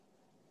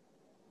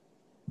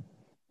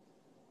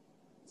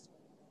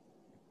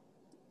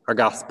Our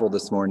gospel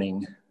this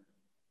morning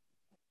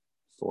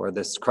for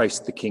this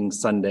Christ the King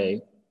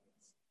Sunday,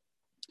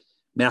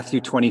 Matthew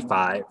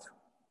 25,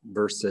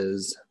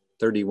 verses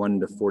 31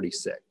 to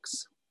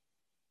 46.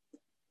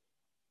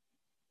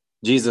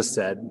 Jesus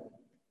said,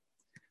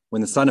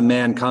 "When the Son of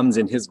Man comes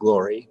in his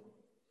glory,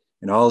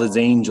 and all his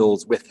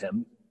angels with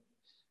him,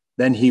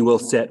 then he will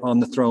sit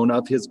on the throne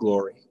of his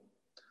glory.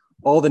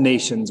 All the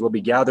nations will be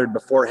gathered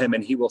before him,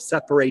 and he will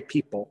separate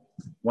people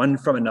one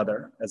from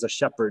another, as a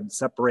shepherd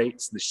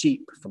separates the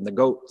sheep from the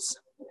goats.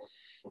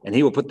 And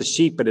he will put the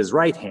sheep at his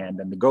right hand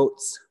and the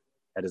goats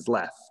at his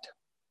left.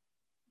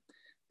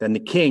 Then the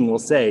king will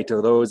say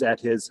to those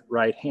at his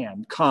right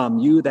hand, 'Come,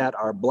 you that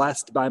are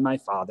blessed by my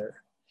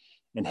Father,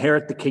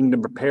 inherit the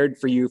kingdom prepared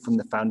for you from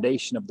the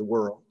foundation of the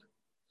world.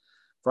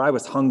 For I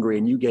was hungry,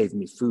 and you gave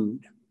me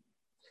food.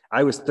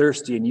 I was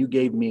thirsty, and you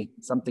gave me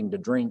something to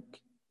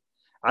drink.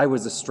 I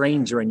was a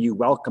stranger, and you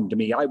welcomed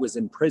me. I was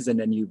in prison,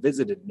 and you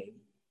visited me.'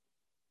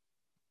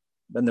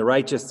 Then the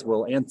righteous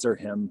will answer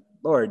him,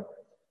 'Lord,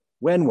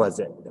 when was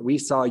it that we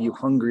saw you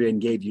hungry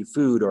and gave you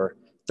food, or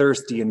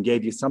thirsty and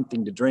gave you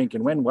something to drink?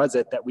 And when was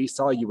it that we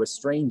saw you a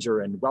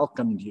stranger and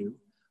welcomed you,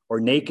 or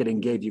naked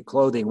and gave you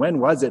clothing? When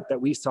was it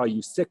that we saw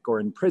you sick or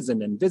in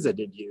prison and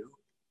visited you?'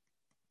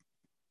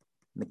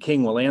 And the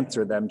king will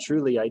answer them,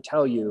 'Truly I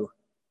tell you,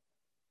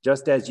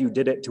 just as you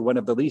did it to one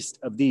of the least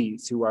of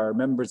these who are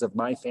members of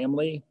my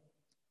family,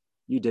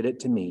 you did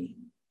it to me.'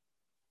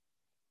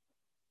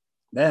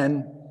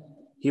 Then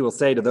he will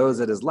say to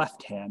those at his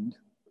left hand,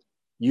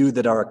 'You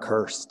that are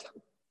accursed,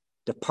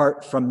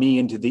 depart from me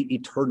into the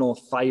eternal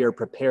fire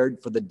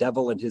prepared for the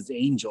devil and his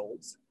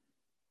angels.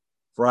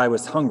 For I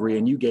was hungry,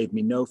 and you gave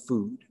me no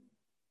food.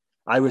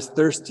 I was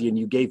thirsty, and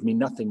you gave me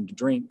nothing to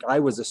drink. I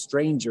was a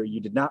stranger,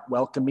 you did not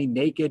welcome me,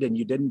 naked, and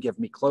you didn't give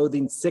me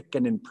clothing, sick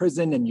and in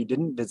prison, and you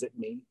didn't visit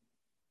me.'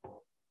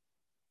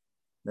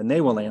 Then they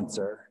will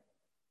answer,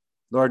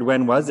 'Lord,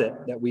 when was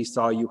it that we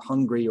saw you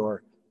hungry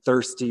or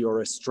thirsty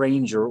or a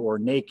stranger or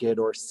naked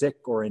or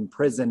sick or in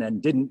prison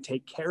and didn't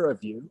take care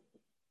of you?'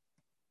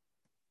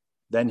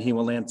 Then he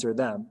will answer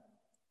them,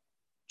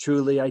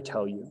 'Truly I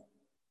tell you,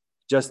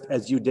 just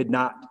as you did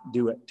not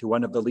do it to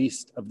one of the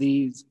least of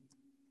these,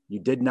 you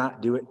did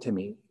not do it to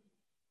me.'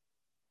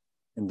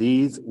 And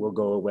these will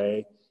go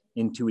away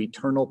into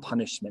eternal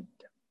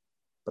punishment,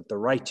 but the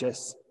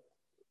righteous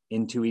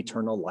into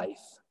eternal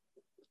life."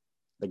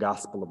 The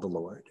gospel of the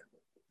Lord.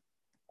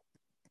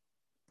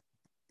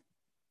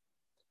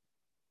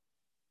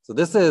 So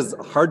this is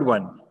a hard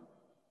one,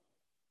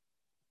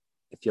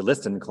 if you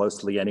listen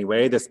closely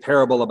anyway, this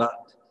parable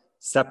about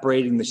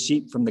separating the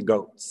sheep from the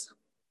goats.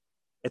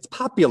 It's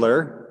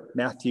popular,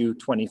 Matthew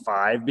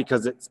 25,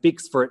 because it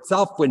speaks for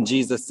itself when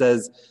Jesus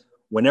says,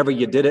 "Whenever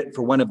you did it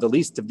for one of the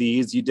least of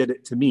these, you did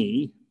it to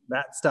me."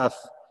 That stuff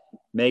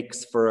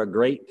makes for a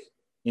great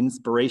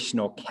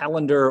inspirational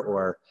calendar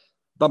or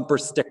bumper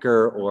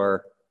sticker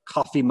or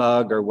coffee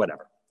mug or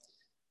whatever.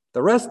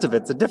 The rest of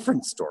it's a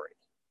different story.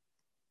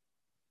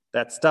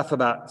 That stuff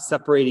about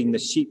separating the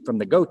sheep from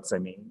the goats, I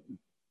mean.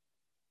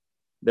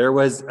 There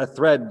was a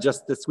thread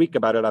just this week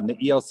about it on the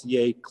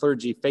ELCA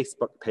clergy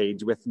Facebook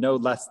page with no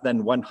less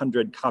than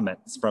 100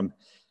 comments from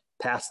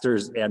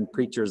pastors and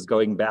preachers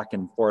going back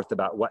and forth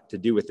about what to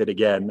do with it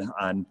again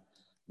on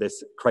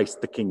this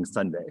Christ the King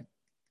Sunday.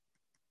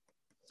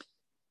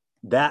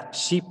 That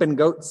sheep and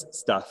goats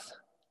stuff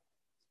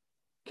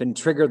can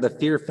trigger the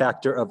fear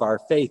factor of our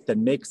faith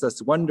and makes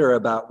us wonder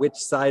about which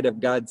side of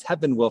God's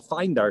heaven we'll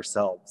find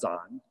ourselves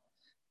on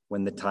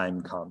when the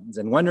time comes.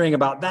 And wondering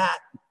about that,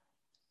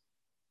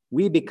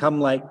 we become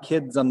like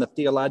kids on the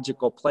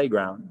theological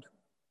playground,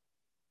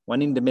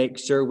 wanting to make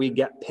sure we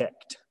get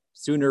picked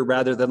sooner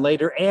rather than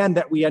later, and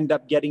that we end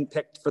up getting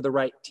picked for the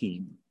right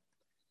team.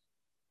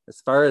 As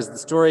far as the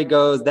story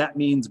goes, that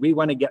means we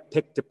want to get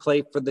picked to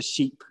play for the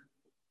sheep,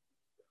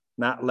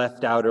 not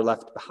left out or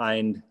left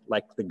behind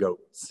like the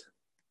goats.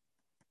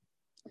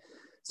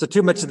 So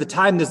too much of the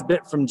time, this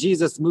bit from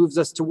Jesus moves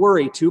us to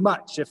worry too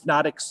much, if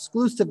not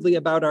exclusively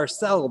about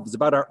ourselves,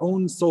 about our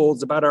own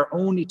souls, about our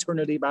own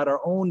eternity, about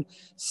our own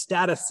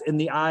status in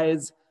the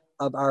eyes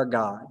of our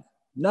God.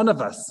 None of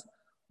us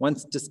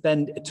wants to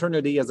spend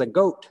eternity as a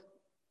goat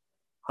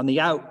on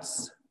the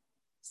outs,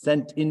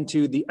 sent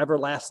into the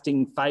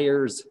everlasting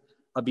fires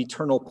of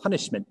eternal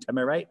punishment. Am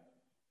I right?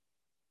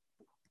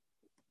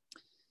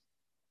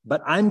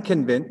 But I'm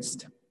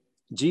convinced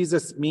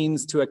Jesus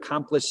means to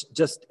accomplish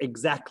just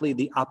exactly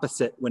the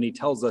opposite when he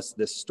tells us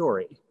this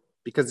story,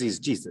 because he's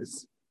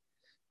Jesus,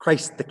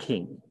 Christ the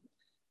King.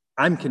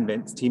 I'm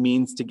convinced he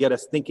means to get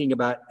us thinking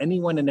about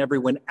anyone and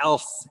everyone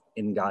else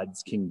in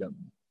God's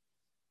kingdom,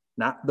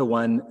 not the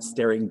one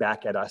staring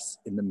back at us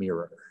in the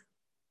mirror.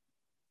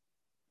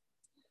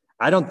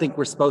 I don't think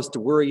we're supposed to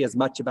worry as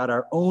much about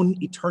our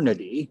own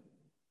eternity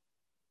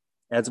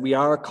as we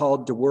are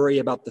called to worry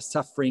about the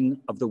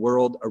suffering of the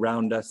world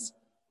around us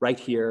right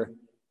here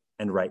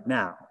and right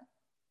now.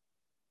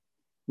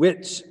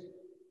 Which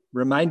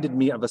reminded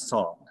me of a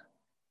song,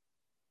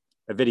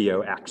 a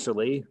video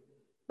actually,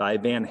 by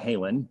Van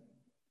Halen,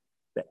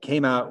 that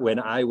came out when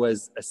I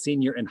was a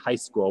senior in high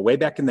school, way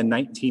back in the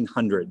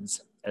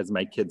 1900s, as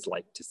my kids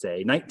like to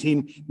say,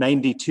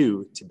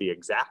 1992 to be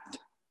exact.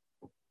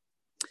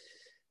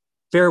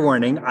 Fair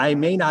warning, I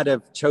may not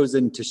have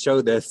chosen to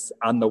show this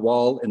on the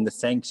wall in the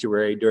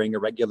sanctuary during a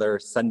regular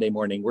Sunday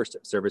morning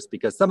worship service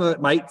because some of it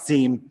might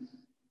seem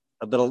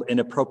a little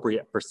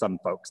inappropriate for some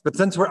folks. But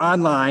since we're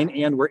online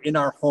and we're in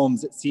our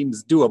homes, it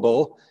seems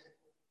doable.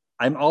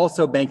 I'm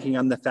also banking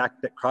on the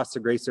fact that cross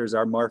gracers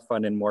are more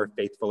fun and more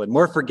faithful and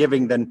more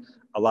forgiving than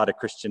a lot of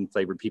Christian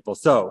flavored people.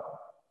 So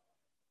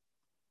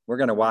we're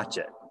going to watch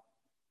it.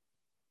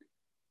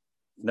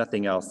 If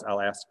nothing else,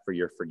 I'll ask for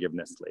your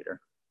forgiveness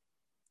later.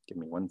 Give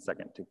me 1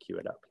 second to cue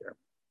it up here.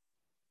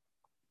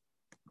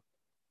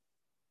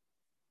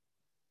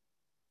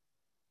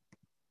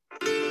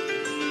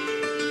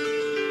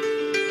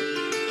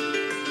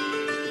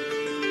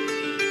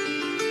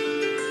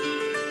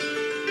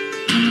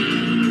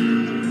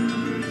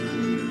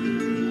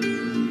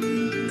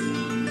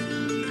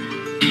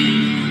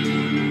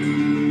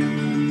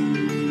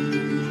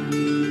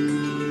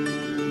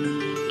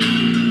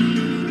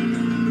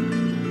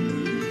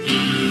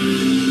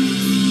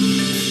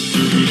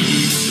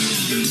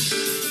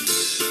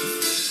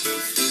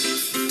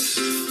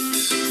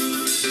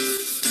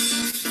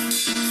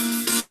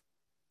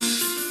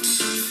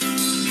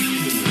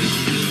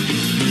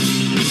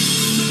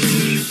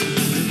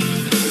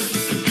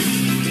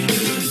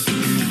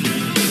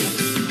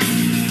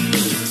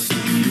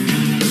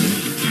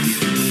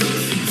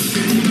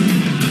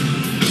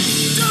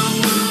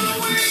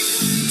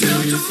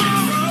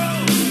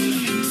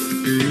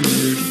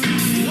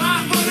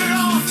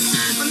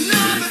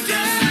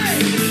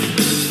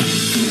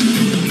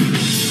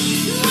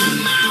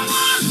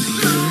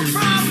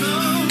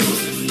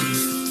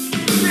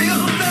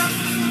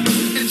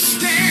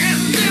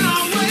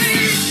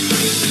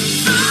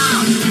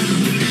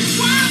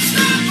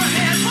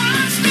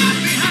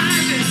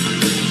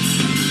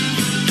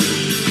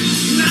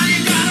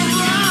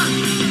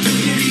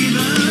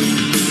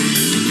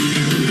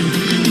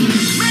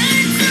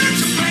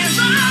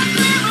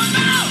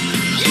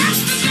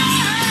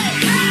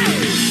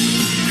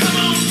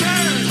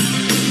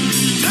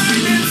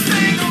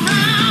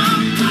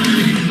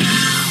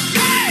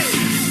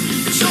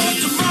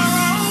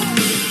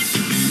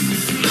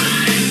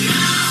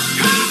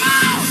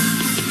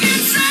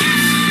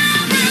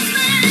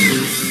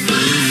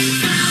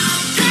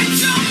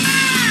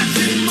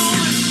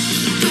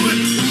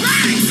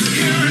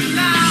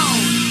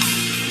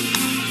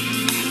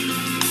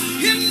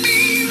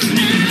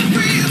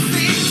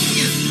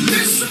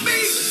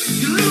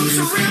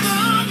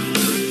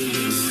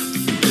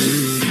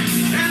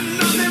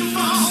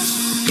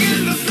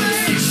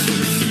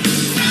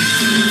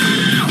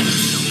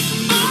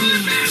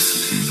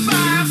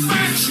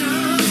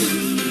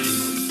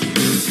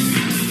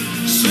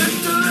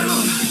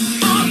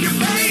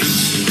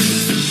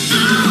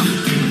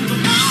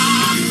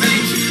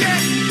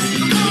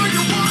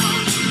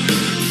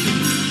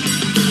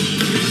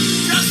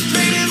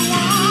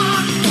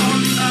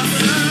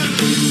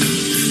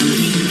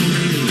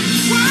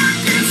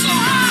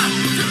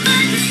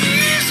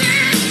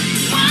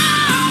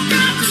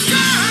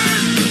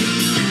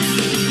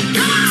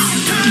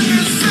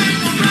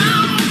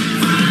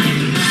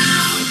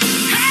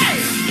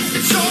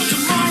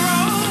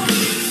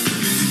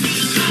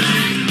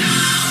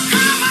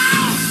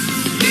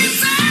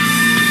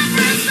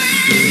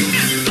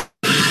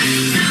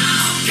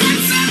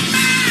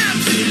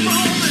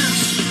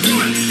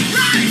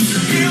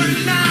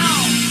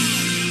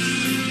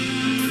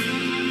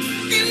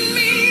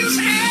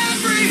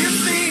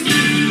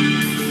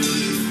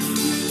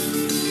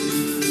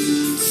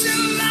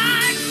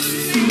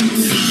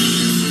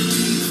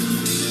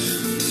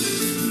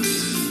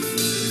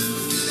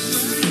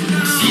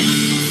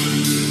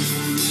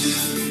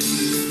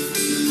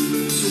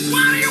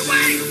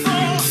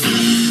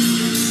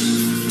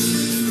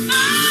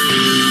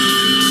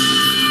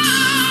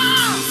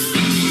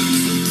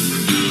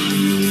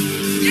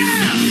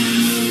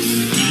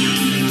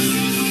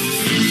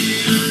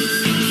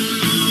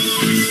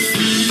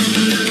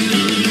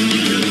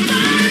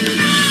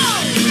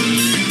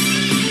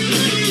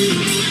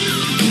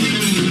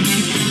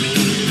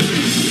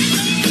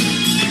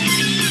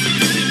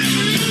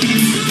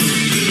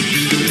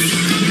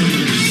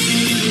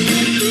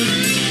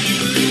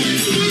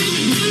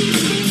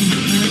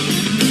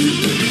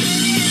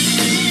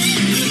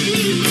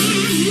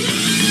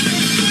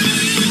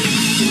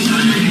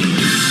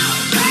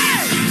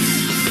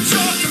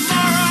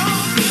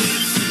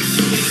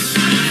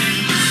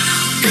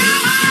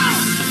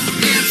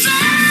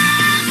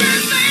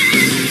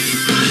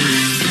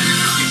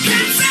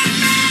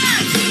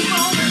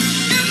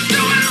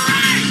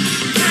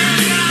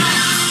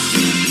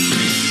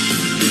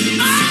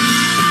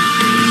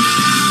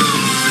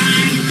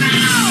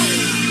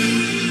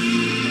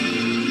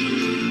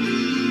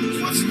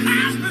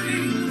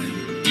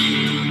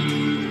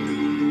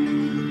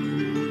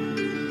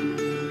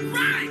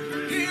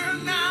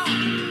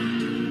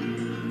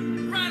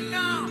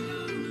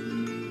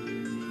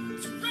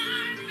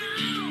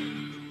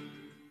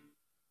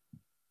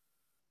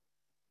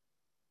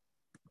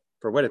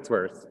 For what it's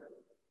worth,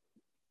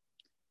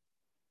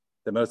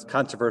 the most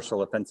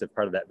controversial, offensive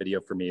part of that video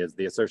for me is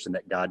the assertion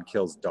that God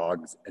kills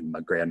dogs and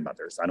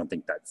grandmothers. I don't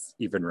think that's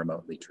even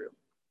remotely true.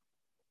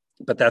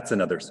 But that's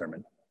another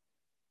sermon.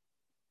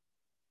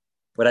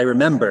 What I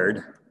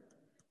remembered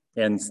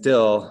and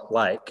still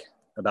like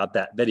about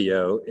that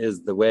video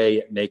is the way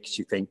it makes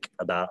you think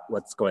about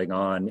what's going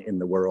on in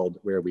the world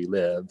where we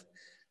live,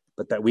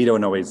 but that we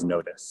don't always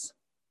notice.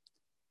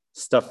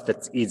 Stuff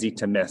that's easy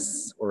to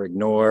miss or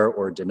ignore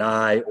or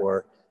deny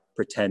or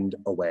pretend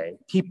away.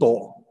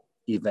 People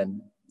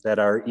even that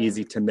are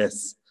easy to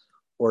miss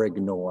or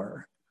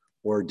ignore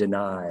or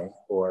deny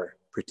or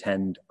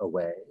pretend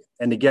away.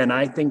 And again,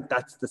 I think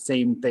that's the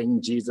same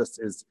thing Jesus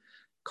is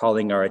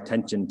calling our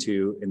attention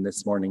to in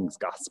this morning's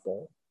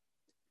gospel.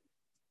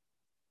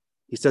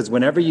 He says,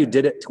 whenever you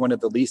did it to one of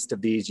the least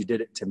of these, you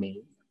did it to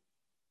me.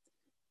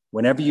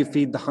 Whenever you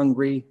feed the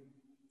hungry,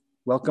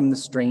 welcome the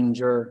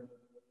stranger,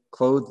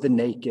 clothe the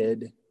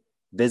naked,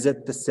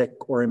 visit the sick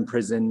or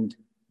imprisoned,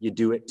 you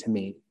do it to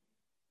me,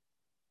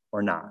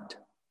 or not.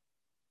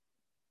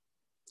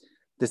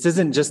 This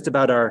isn't just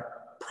about our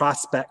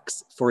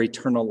prospects for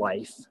eternal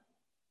life.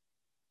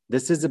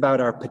 This is about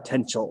our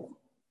potential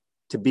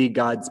to be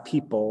God's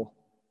people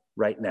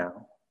right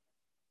now.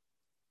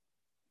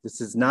 This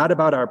is not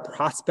about our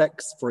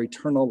prospects for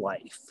eternal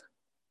life.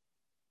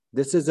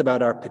 This is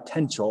about our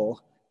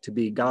potential to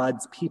be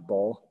God's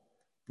people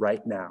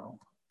right now.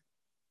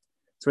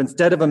 So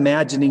instead of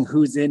imagining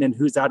who's in and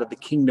who's out of the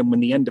kingdom when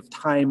the end of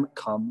time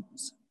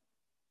comes,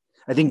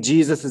 I think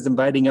Jesus is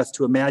inviting us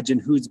to imagine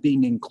who's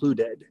being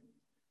included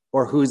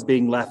or who's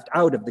being left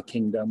out of the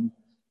kingdom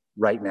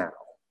right now.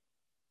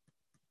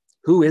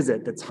 Who is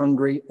it that's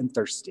hungry and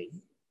thirsty?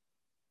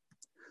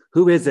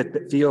 Who is it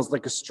that feels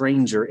like a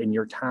stranger in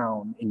your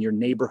town, in your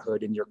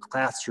neighborhood, in your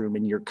classroom,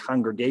 in your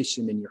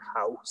congregation, in your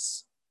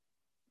house?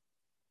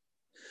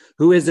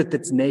 Who is it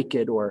that's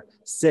naked or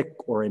sick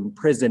or in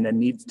prison and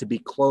needs to be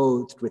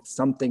clothed with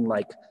something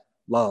like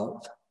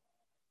love,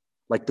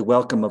 like the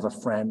welcome of a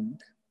friend,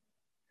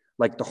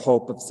 like the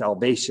hope of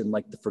salvation,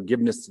 like the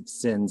forgiveness of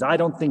sins? I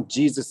don't think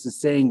Jesus is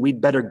saying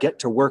we'd better get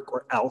to work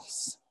or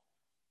else.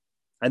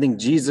 I think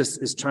Jesus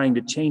is trying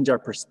to change our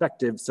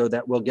perspective so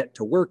that we'll get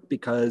to work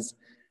because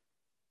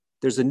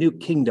there's a new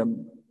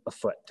kingdom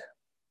afoot.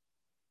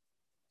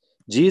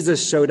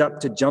 Jesus showed up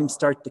to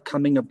jumpstart the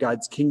coming of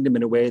God's kingdom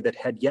in a way that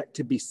had yet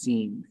to be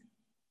seen.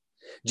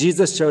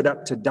 Jesus showed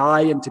up to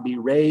die and to be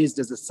raised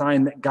as a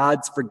sign that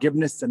God's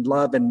forgiveness and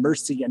love and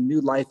mercy and new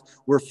life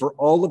were for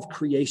all of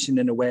creation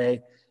in a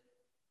way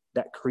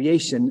that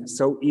creation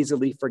so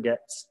easily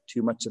forgets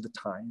too much of the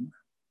time.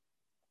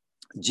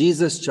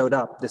 Jesus showed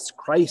up, this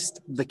Christ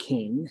the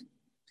King,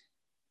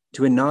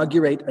 to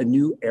inaugurate a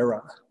new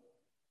era,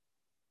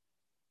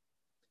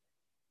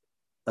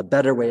 a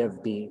better way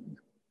of being,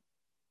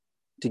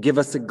 to give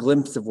us a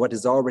glimpse of what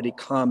has already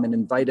come and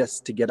invite us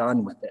to get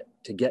on with it,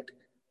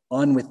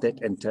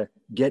 and to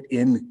get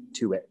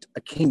into it.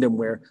 A kingdom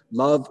where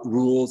love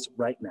rules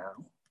right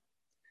now,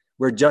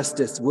 where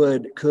justice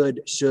would,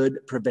 could,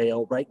 should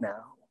prevail right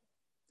now,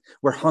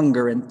 where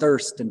hunger and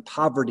thirst and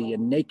poverty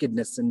and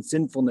nakedness and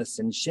sinfulness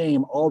and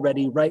shame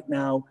already right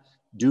now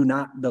do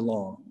not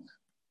belong.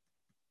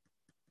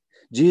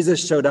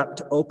 Jesus showed up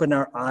to open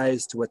our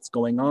eyes to what's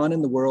going on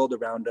in the world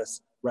around us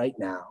right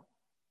now,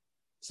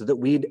 so that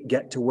we'd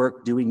get to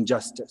work doing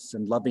justice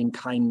and loving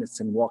kindness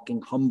and walking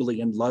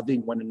humbly and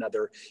loving one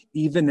another,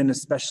 even and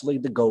especially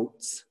the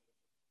goats,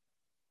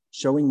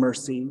 showing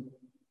mercy,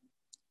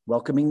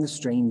 welcoming the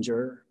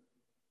stranger,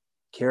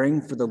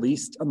 caring for the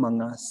least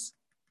among us,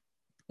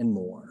 and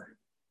more.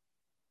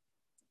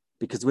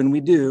 Because when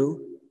we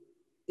do,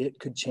 it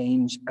could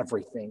change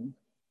everything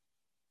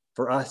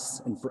for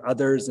us and for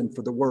others and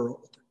for the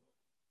world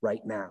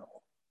right now.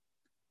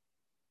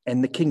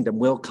 And the kingdom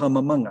will come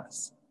among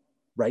us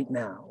right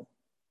now.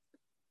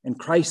 And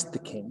Christ the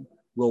King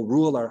will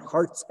rule our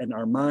hearts and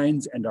our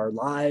minds and our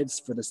lives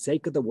for the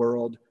sake of the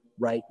world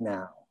right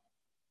now,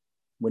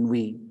 when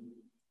we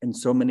and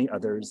so many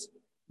others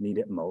need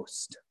it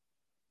most.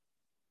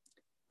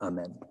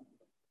 Amen.